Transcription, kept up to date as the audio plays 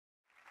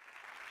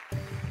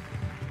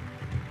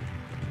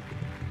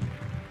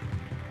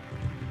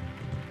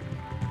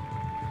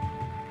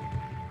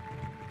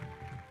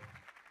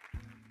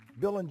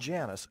Bill and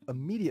Janice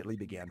immediately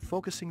began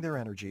focusing their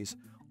energies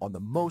on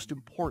the most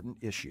important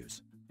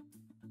issues.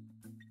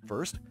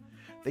 First,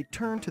 they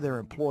turned to their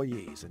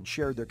employees and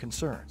shared their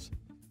concerns.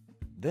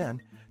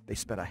 Then, they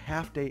spent a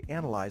half day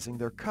analyzing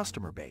their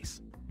customer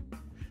base.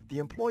 The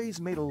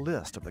employees made a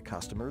list of the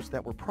customers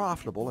that were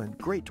profitable and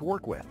great to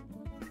work with.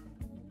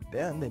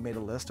 Then they made a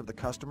list of the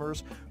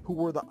customers who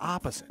were the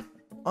opposite,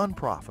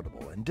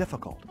 unprofitable and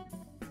difficult.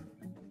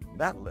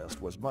 That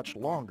list was much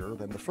longer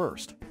than the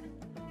first.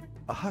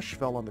 A hush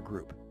fell on the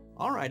group.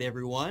 All right,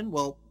 everyone.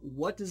 Well,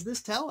 what does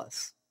this tell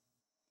us?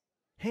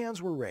 Hands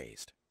were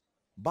raised.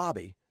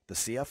 Bobby, the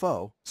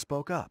CFO,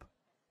 spoke up.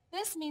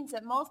 This means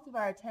that most of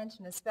our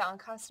attention is spent on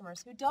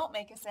customers who don't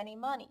make us any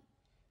money,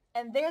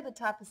 and they're the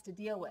toughest to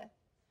deal with.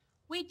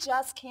 We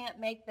just can't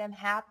make them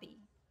happy.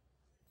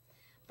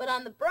 But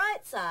on the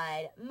bright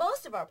side,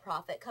 most of our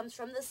profit comes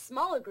from the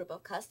smaller group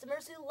of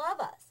customers who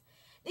love us.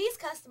 These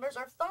customers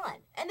are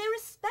fun, and they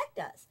respect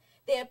us.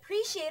 They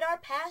appreciate our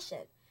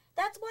passion.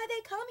 That's why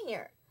they come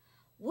here.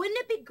 Wouldn't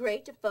it be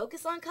great to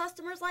focus on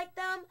customers like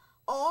them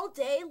all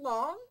day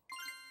long?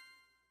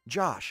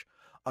 Josh,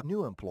 a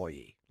new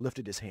employee,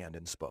 lifted his hand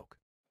and spoke.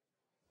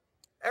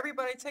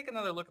 Everybody take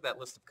another look at that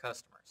list of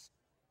customers.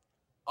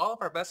 All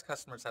of our best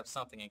customers have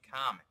something in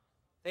common.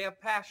 They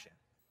have passion.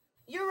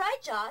 You're right,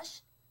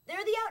 Josh. They're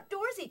the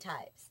outdoorsy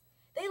types.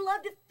 They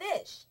love to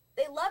fish.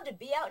 They love to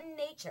be out in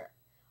nature.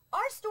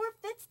 Our store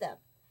fits them.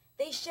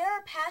 They share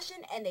our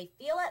passion and they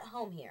feel at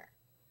home here.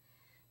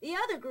 The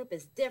other group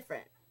is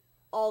different.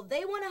 All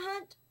they want to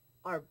hunt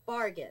are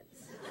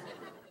bargains.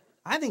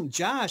 I think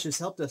Josh has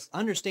helped us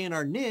understand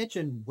our niche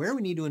and where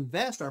we need to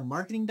invest our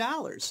marketing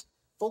dollars,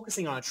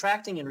 focusing on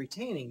attracting and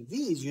retaining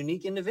these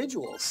unique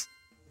individuals.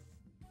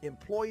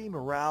 Employee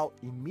morale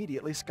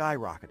immediately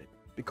skyrocketed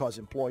because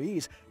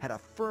employees had a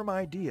firm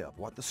idea of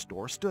what the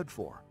store stood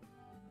for.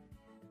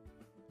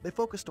 They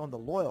focused on the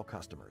loyal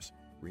customers,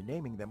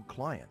 renaming them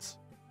clients.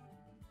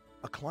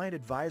 A client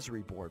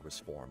advisory board was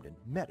formed and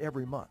met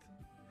every month.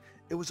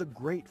 It was a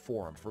great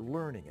forum for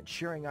learning and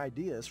sharing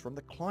ideas from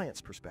the client's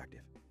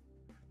perspective.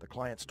 The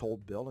clients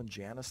told Bill and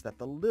Janice that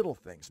the little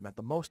things meant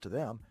the most to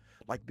them,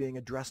 like being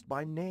addressed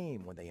by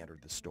name when they entered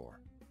the store.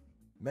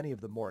 Many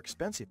of the more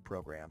expensive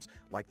programs,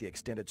 like the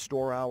extended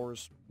store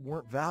hours,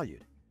 weren't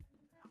valued.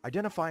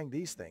 Identifying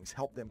these things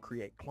helped them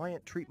create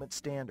client treatment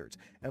standards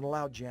and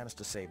allowed Janice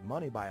to save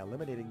money by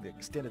eliminating the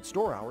extended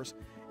store hours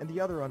and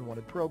the other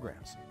unwanted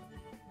programs.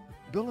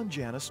 Bill and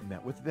Janice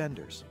met with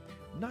vendors,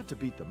 not to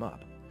beat them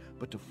up,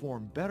 but to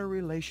form better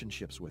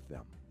relationships with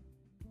them.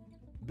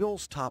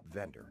 Bill's top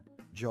vendor,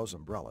 Joe's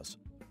Umbrellas,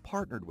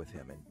 partnered with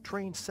him and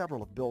trained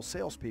several of Bill's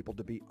salespeople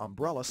to be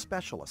umbrella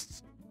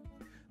specialists.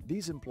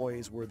 These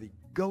employees were the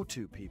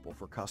go-to people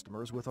for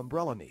customers with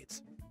umbrella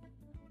needs.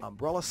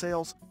 Umbrella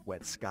sales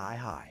went sky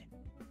high.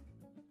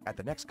 At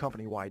the next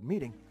company-wide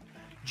meeting,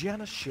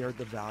 Janice shared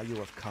the value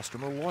of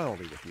customer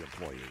loyalty with the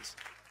employees.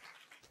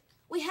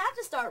 We have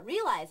to start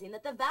realizing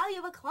that the value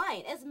of a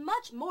client is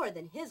much more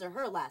than his or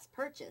her last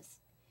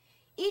purchase.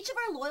 Each of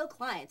our loyal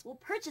clients will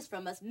purchase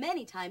from us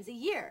many times a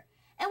year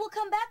and will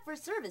come back for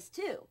service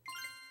too.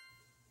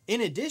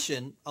 In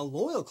addition, a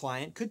loyal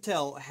client could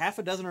tell half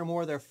a dozen or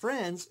more of their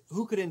friends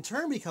who could in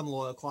turn become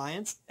loyal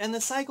clients, and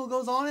the cycle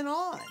goes on and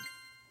on.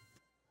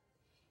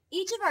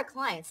 Each of our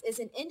clients is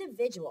an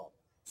individual,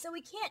 so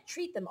we can't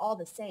treat them all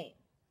the same.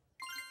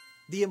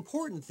 The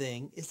important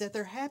thing is that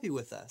they're happy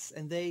with us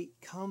and they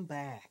come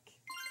back.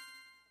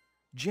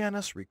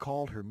 Janice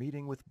recalled her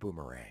meeting with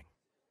Boomerang.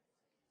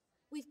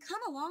 We've come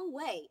a long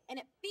way, and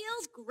it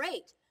feels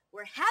great.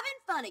 We're having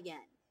fun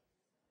again.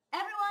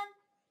 Everyone,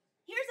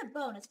 here's a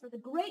bonus for the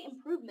great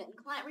improvement in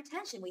client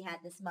retention we had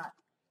this month.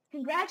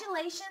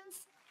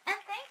 Congratulations, and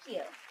thank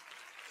you.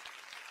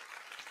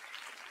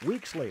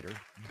 Weeks later,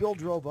 Bill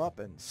drove up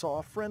and saw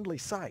a friendly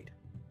sight,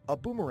 a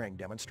Boomerang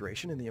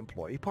demonstration in the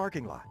employee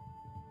parking lot.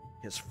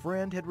 His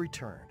friend had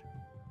returned.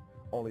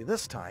 Only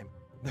this time,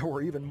 there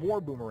were even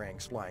more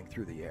boomerangs flying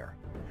through the air.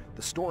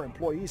 The store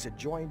employees had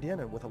joined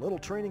in and with a little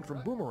training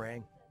from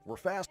Boomerang, were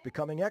fast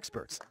becoming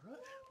experts.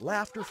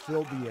 Laughter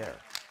filled the air.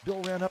 Bill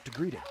ran up to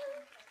greet him.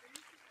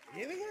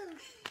 Here we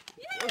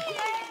go.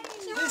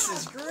 Yay! This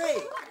is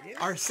great.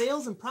 Our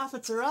sales and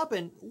profits are up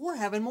and we're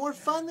having more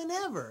fun than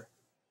ever.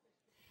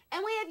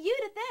 And we have you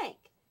to thank.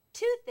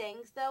 2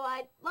 things, though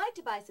I'd like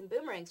to buy some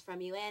boomerangs from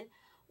you, and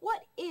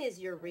what is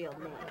your real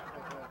name?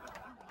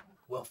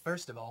 Well,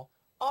 first of all,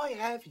 I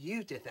have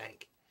you to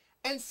thank.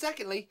 And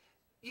secondly,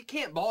 you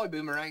can't buy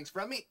boomerangs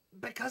from me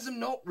because I'm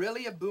not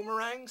really a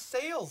boomerang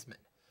salesman.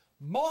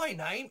 My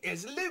name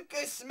is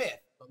Lucas Smith,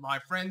 but my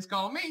friends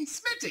call me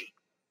Smitty.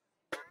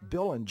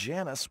 Bill and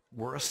Janice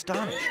were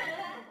astonished.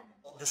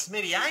 The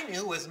Smitty I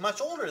knew was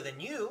much older than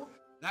you.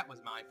 That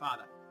was my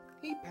father.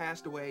 He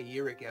passed away a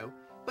year ago,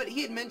 but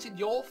he had mentioned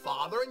your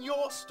father and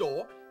your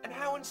store and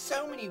how in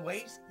so many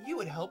ways you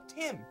had helped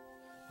him.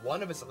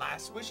 One of his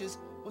last wishes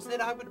was that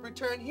I would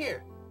return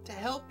here to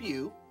help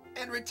you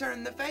and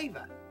return the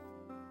favor.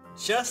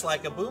 Just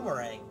like a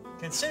boomerang.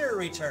 Consider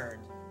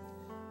returned.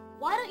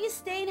 Why don't you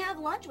stay and have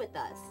lunch with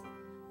us?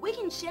 We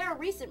can share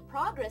recent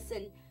progress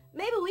and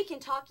Maybe we can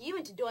talk you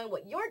into doing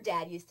what your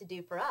dad used to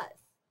do for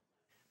us.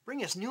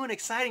 Bring us new and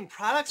exciting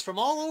products from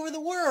all over the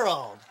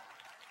world.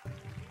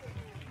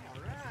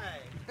 All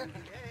right.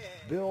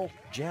 Bill,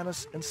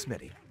 Janice, and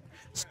Smitty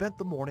spent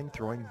the morning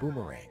throwing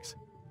boomerangs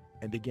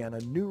and began a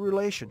new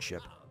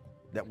relationship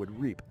that would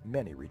reap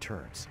many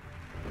returns.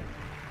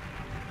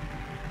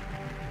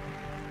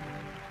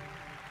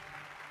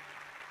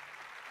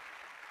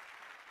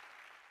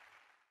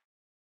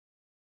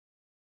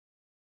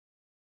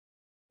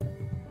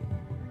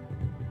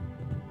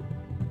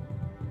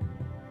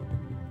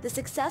 The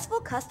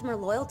successful customer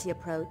loyalty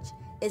approach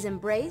is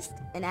embraced,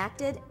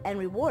 enacted, and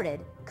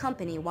rewarded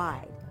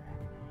company-wide.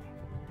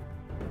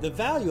 The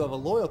value of a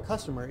loyal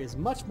customer is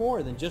much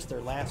more than just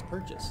their last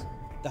purchase.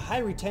 The high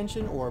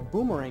retention or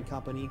Boomerang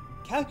company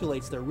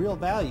calculates their real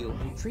value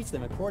and treats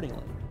them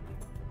accordingly.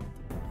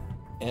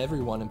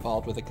 Everyone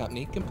involved with a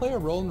company can play a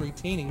role in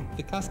retaining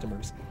the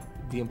customers,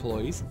 the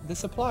employees, the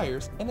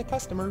suppliers, and the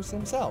customers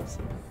themselves.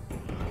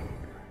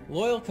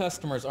 Loyal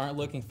customers aren't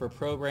looking for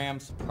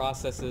programs,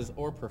 processes,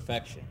 or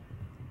perfection.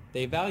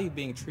 They value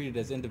being treated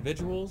as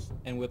individuals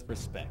and with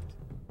respect.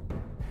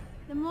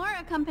 The more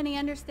a company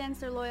understands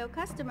their loyal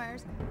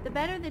customers, the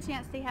better the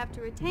chance they have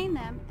to retain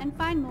them and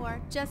find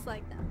more just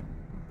like them.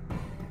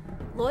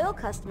 Loyal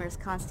customers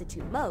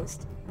constitute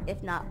most,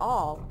 if not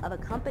all, of a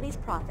company's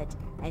profit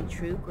and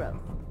true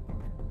growth.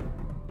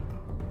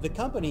 The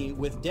company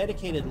with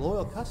dedicated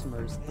loyal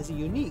customers has a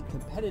unique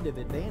competitive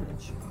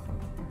advantage.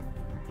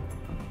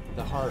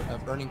 The heart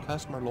of earning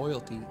customer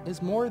loyalty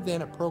is more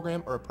than a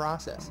program or a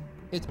process.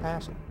 It's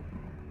passion.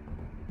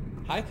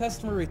 High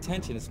customer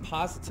retention is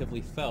positively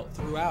felt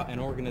throughout an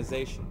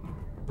organization,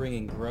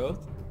 bringing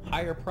growth,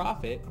 higher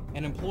profit,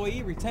 and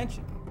employee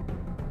retention.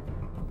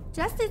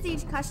 Just as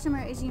each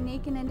customer is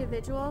unique and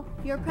individual,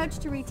 your approach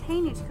to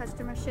retain each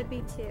customer should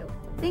be too.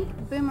 Think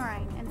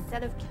boomerang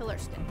instead of killer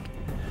stick.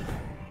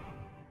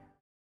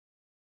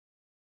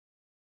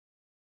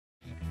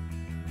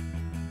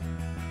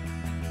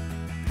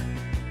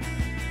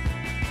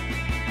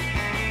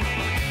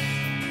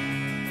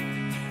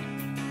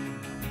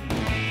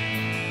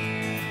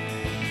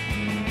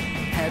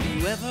 Have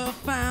you ever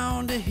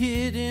found a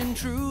hidden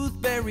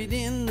truth buried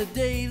in the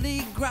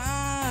daily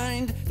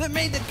grind that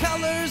made the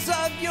colors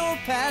of your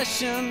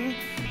passion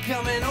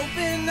come and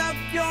open up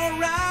your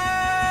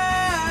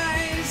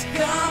eyes?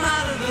 Come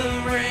out of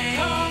the rain,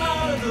 come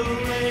out of the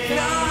rain,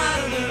 come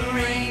out of the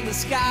rain. The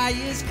sky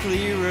is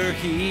clearer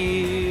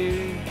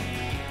here.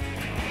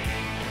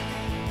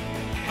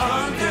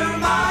 Under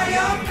my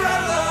umbrella.